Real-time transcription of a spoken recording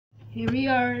Here we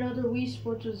are, another Wii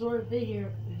Sports Resort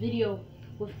video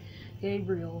with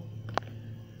Gabriel.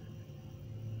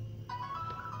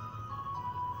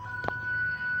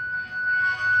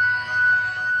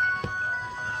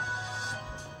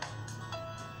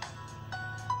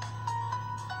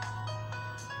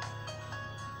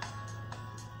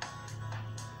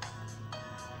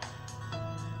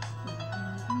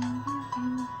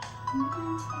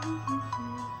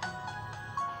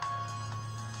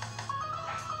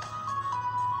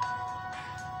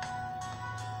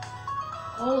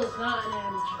 Cole is not an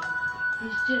amateur. He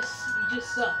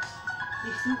just sucks.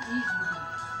 He's too easy.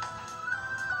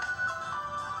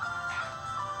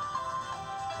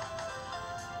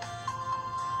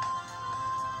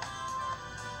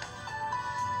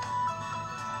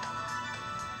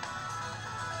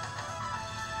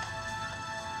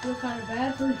 I feel kind of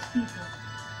bad for these people.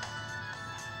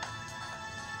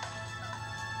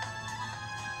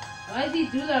 Why does he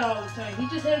do that all the time? He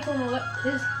just hit it from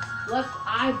his left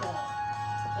eyeball.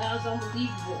 That was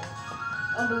unbelievable.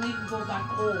 Unbelievable by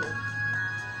Cole.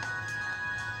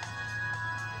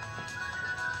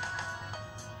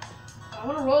 I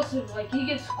want to roast him like he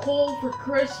gets Cole for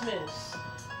Christmas.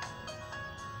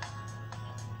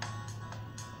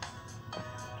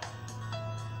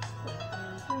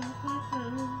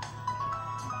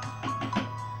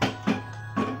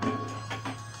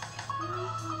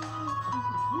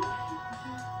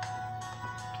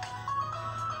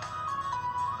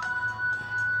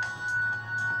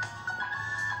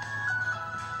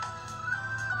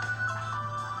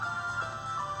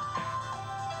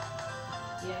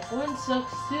 Yeah, Gwen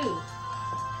sucks too.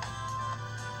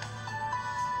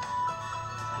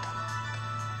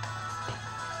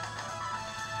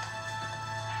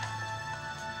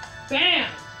 Bam!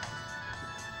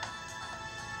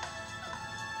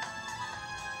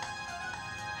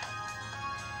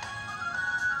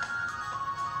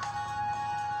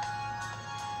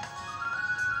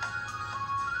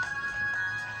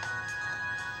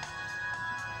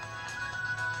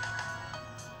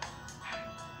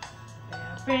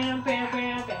 Bam, bam,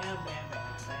 bam, bam, bam, bam,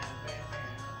 bam, bam, bam.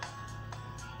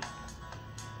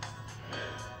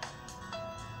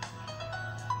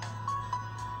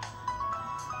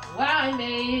 Wow, I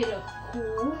made a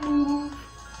cool move.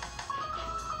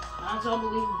 That's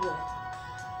unbelievable.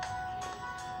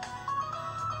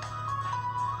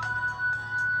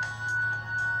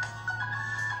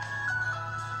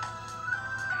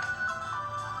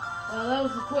 Well, that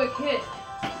was a quick hit.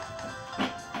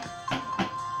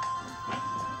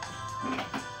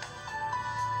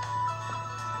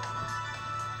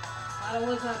 I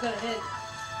was not gonna hit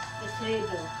the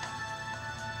table.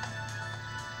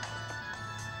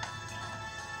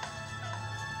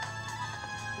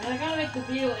 And I gotta make the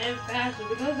video end faster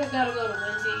because I gotta go to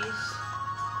Wendy's.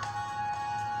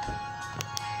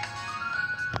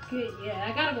 Okay, yeah,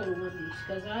 I gotta go to Wendy's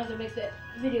because I have to make that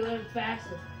video end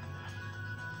faster.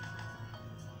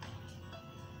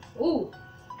 Ooh!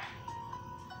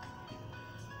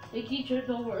 They keep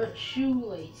tripping over a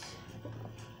shoelace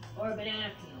or a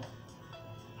banana peel.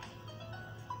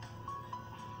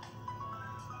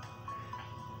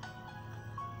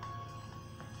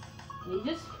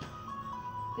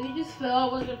 They just fell. I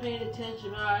wasn't paying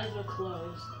attention. My eyes were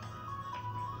closed.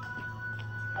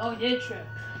 Oh, he did trip.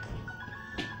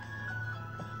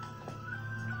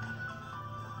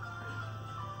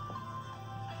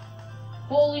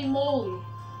 Holy moly.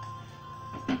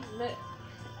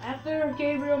 After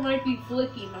Gabriel might be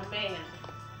flicky, my man.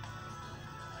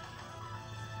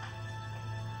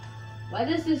 Why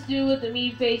does this dude with the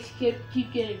mean face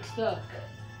keep getting stuck?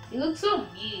 He looks so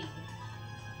mean.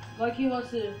 Like he wants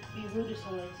to be rude to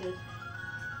someone and says,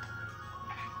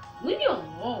 leave me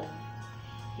alone.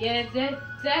 Yeah,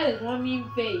 that is one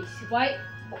mean face. Why?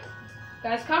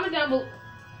 Guys, comment down below.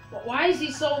 Why is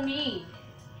he so mean?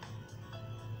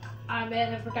 Ah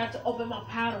man, I forgot to open my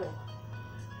paddle.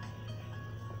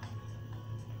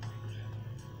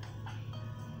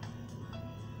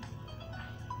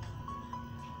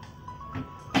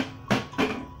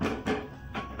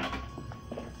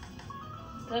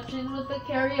 Touching with the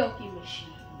karaoke machine.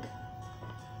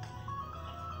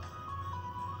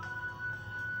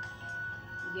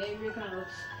 Gabriel kind of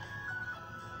looks.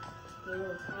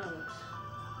 Gabriel kind of looks.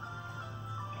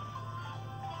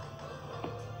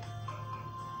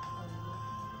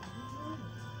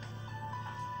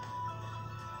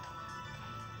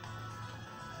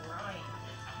 Ryan.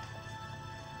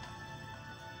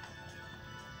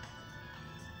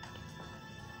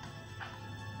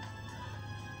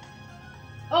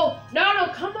 Oh, no,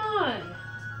 come on!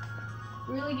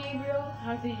 Really, Gabriel?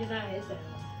 How did you not hit that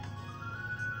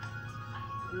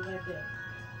one? Right there.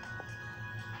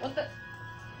 What the?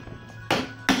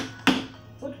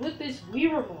 What's with this Wii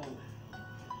remote?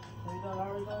 We got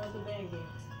already going with the band game.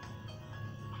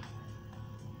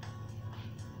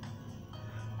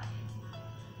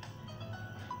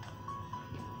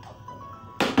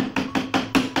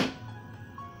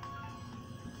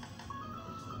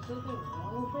 Is something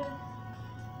wrong with it?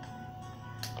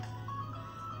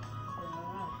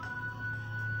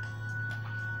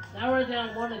 Now we're down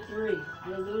 1-3.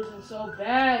 You're losing so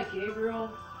bad, Gabriel.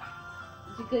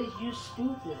 It's because you're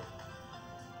stupid.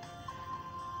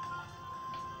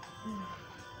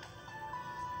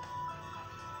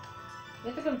 You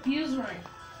have to confuse me. No.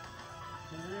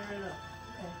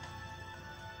 Okay.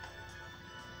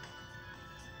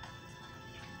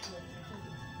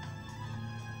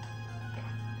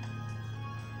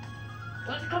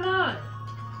 What? Come on!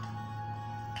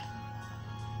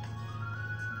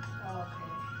 Okay.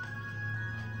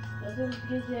 Doesn't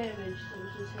get damaged, so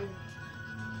it's just here.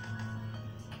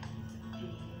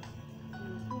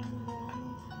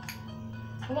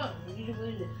 Come on, we need to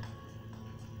win this.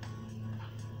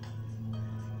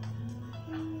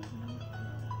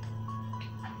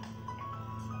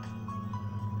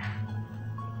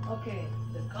 Okay,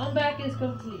 the comeback is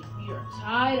complete. We are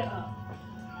tied up.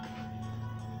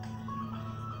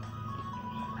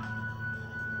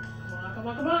 Come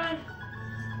on, come on.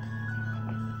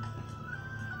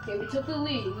 Okay, we took the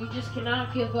lead. We just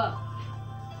cannot give up.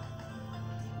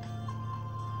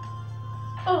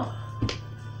 Oh,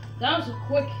 that was a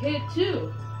quick hit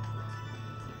too.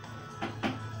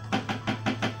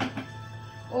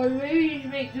 Or maybe you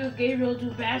should make Gabriel do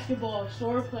basketball, or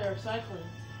sword play, or cycling.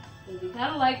 Because he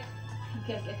kind of like,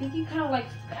 I think he kind of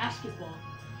likes basketball.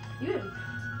 Even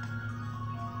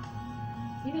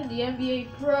the NBA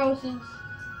Pro since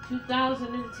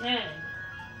 2010.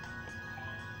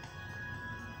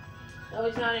 No,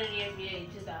 he's not in the NBA in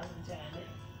 2010.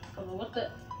 Come on, what's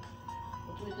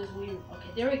with this weird?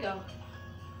 Okay, there we go.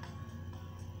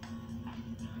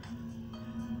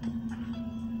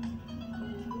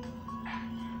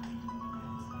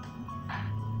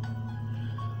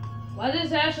 Why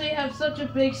does Ashley have such a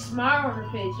big smile on her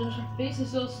face? Her face is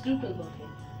so stupid looking.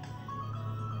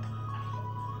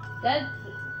 That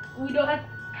we don't have.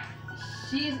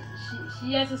 She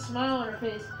has a smile on her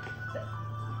face.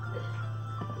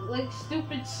 Like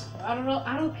stupid. I don't know.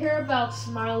 I don't care about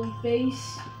smiley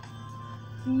face.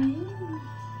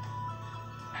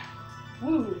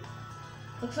 Woo.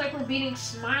 Looks like we're beating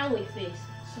smiley face.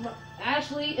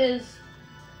 Ashley is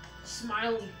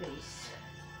smiley face.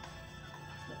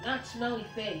 Not smelly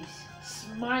face,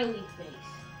 smiley face.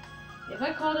 If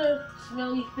I called her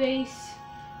smelly face,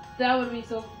 that would be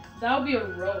so. That would be a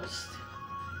roast.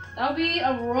 That would be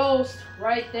a roast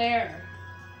right there.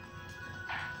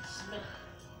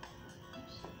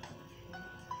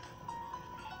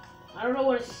 I don't know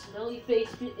what a smelly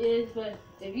face is, but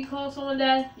if you call someone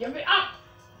that, you're ah,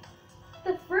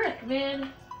 what the frick,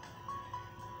 man?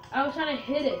 I was trying to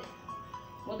hit it.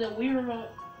 Well, the Wii remote.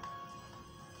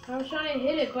 I was trying to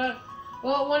hit it, but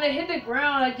well, when I hit the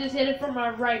ground, I just hit it from my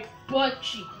right butt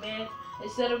cheek, man,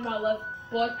 instead of my left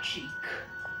butt cheek.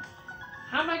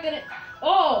 How am I gonna?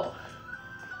 Oh,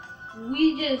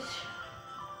 we just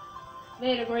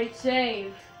made a great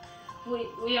save.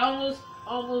 We almost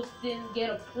didn't get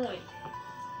a point.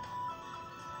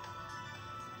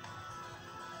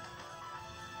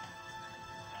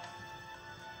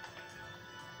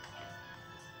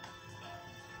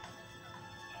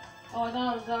 Oh, I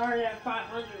thought I was already at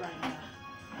 500 right now.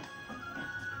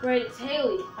 Great, it's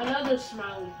Haley. Another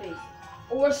smiley face.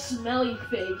 Or smelly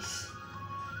face.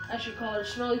 I should call her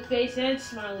smelly face and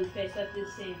smiley face at the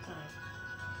same time.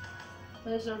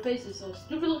 Because her face is so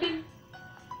stupid looking.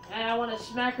 And I want to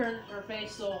smack her in her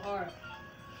face so hard.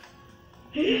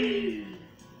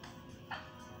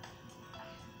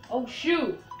 Oh,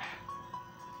 shoot.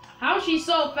 How is she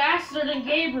so faster than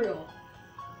Gabriel?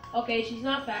 Okay, she's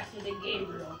not faster than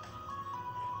Gabriel.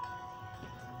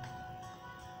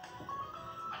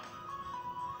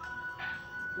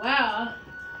 Wow,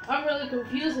 I'm really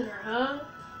confusing her, huh?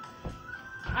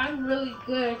 I'm really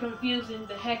good at confusing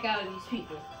the heck out of these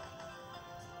people.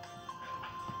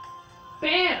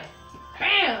 Bam!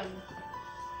 Bam!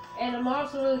 And I'm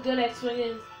also really good at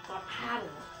swinging my paddle.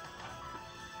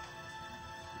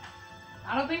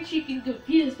 I don't think she can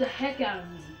confuse the heck out of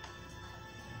me.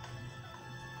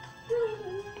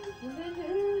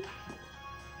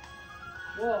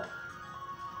 Whoa.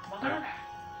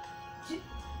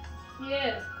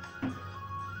 Yeah.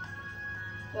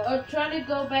 Well, I'm trying to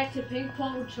go back to ping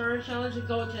pong return challenge and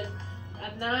go to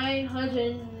a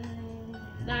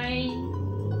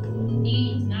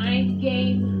 999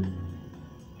 game.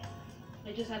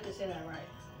 I just have to say that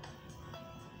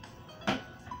right.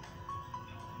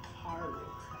 Haru.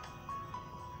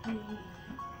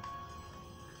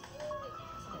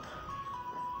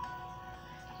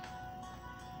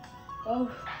 Oh.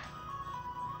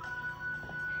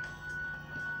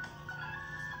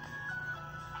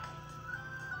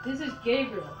 This is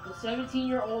Gabriel, the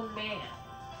 17-year-old man.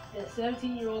 The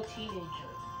 17-year-old teenager.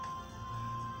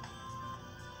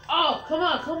 Oh, come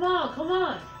on, come on, come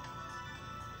on.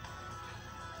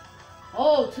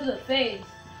 Oh, to the face.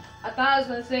 I thought I was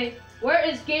going to say, where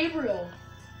is Gabriel?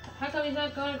 How come he's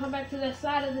not going to come back to the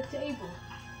side of the table?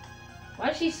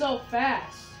 Why is she so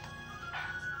fast?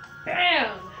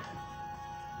 Bam!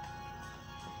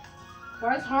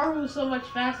 Why is Haru so much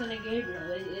faster than Gabriel?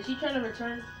 Is she trying to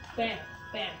return? Bam,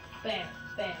 bam, bam,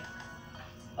 bam.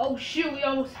 Oh shoot, we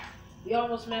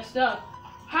almost messed up.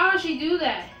 How did she do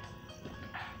that?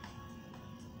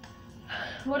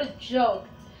 What a joke.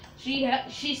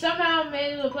 She somehow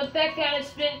managed to put that kind of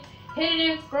spin, hitting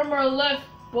it from her left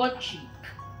butt cheek.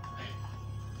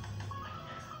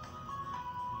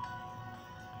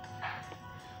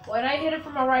 When I hit it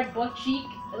from my right butt cheek,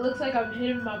 it looks like I'm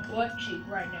hitting my butt cheek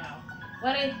right now.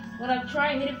 When I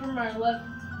try and hit it from my left,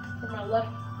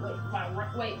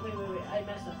 wait, I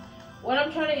messed up. When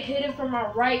I'm trying to hit it from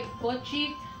my right butt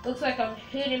cheek, looks like I'm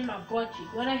hitting my butt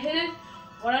cheek. When I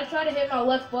try to hit my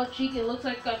left butt cheek, it looks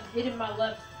like I'm hitting my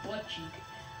left butt cheek.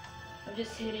 I'm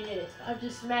just hitting it. I'm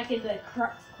just smacking the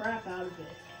crap out of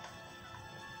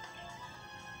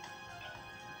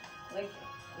it.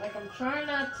 Like I'm trying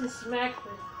not to smack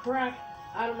the crap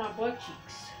out of my butt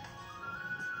cheeks.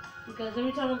 Because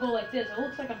every time I go like this, it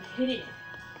looks like I'm hitting it.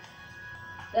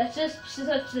 That's just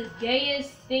such the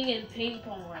gayest thing in ping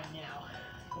pong right now.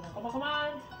 Come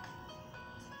on.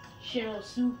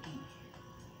 Shinosuke.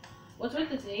 What's with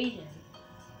this Asian?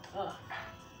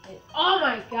 Oh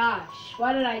my gosh,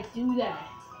 why did I do that?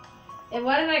 And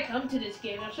why did I come to this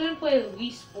game? I shouldn't play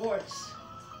Wii Sports.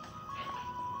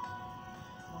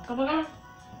 Come on.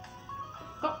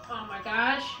 Oh my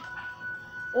gosh.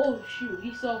 Oh shoot,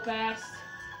 he's so fast.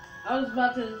 I was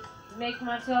about to make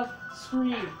myself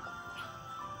scream.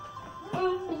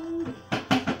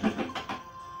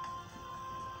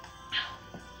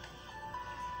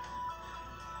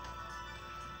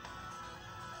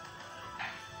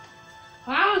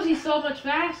 How is he so much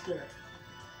faster?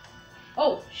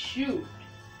 Oh shoot.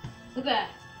 Look at that.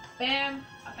 Bam,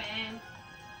 bam.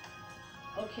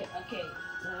 Okay.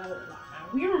 Now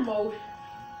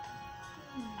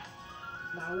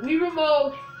my Wii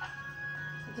remote.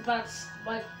 It's about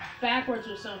like backwards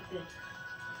or something.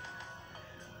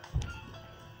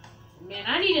 Man,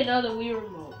 I need another Wii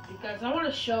remote because I want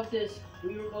to shove this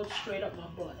Wii remote straight up my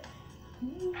butt.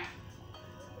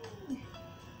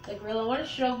 Like really, I want to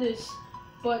shove this,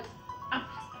 but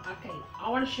okay, I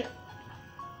want to shove.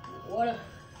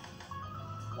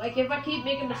 Like if I keep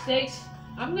making mistakes,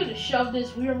 I'm gonna shove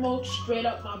this Wii remote straight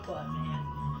up my butt, man.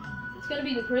 It's gonna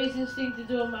be the craziest thing to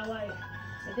do in my life,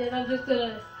 and then I'm just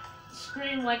gonna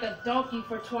scream like a donkey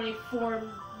for 24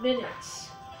 minutes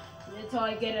until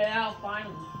I get it out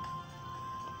finally.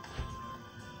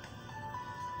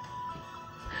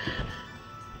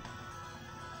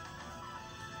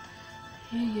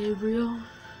 Hey, Gabriel.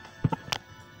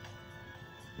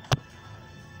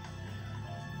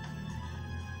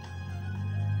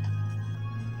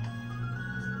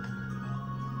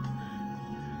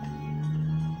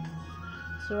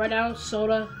 So right now,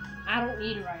 soda, I don't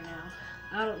need it right now.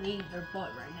 I don't need their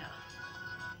butt right